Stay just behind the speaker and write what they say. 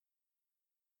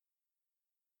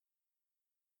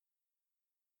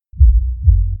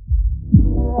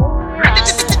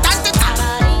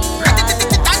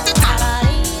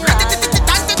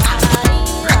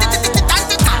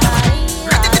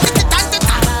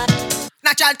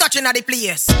Natural touching of the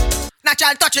place.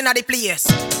 Natural touching of the place.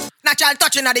 Natural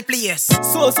touching of the place.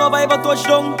 So survivor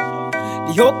touchdown.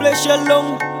 The whole place shell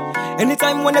long.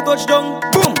 Anytime when they touch down,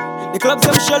 boom, the clubs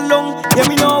them shell long. Hear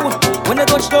me now, when they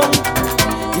touch down,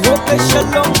 the whole place shell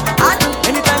long.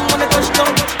 Anytime when they touch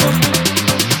down.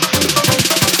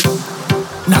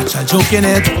 Natural joking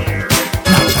it.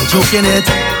 Natural joking it.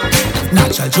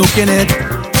 Natural joking it.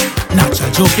 Natural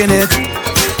joking it.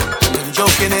 Them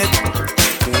joking it.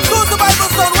 Who's the Bible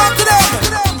son? Walk to them.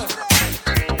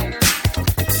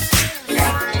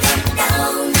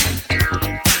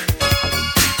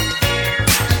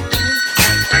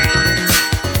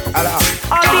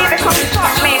 Oh baby, come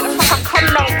fuck me. The fuck I come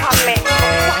down on me.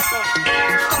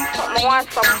 Come fuck me, want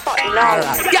some fuck now.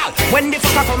 Yeah, when the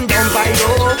fucker come down by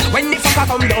you, when the fucker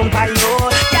come down by you,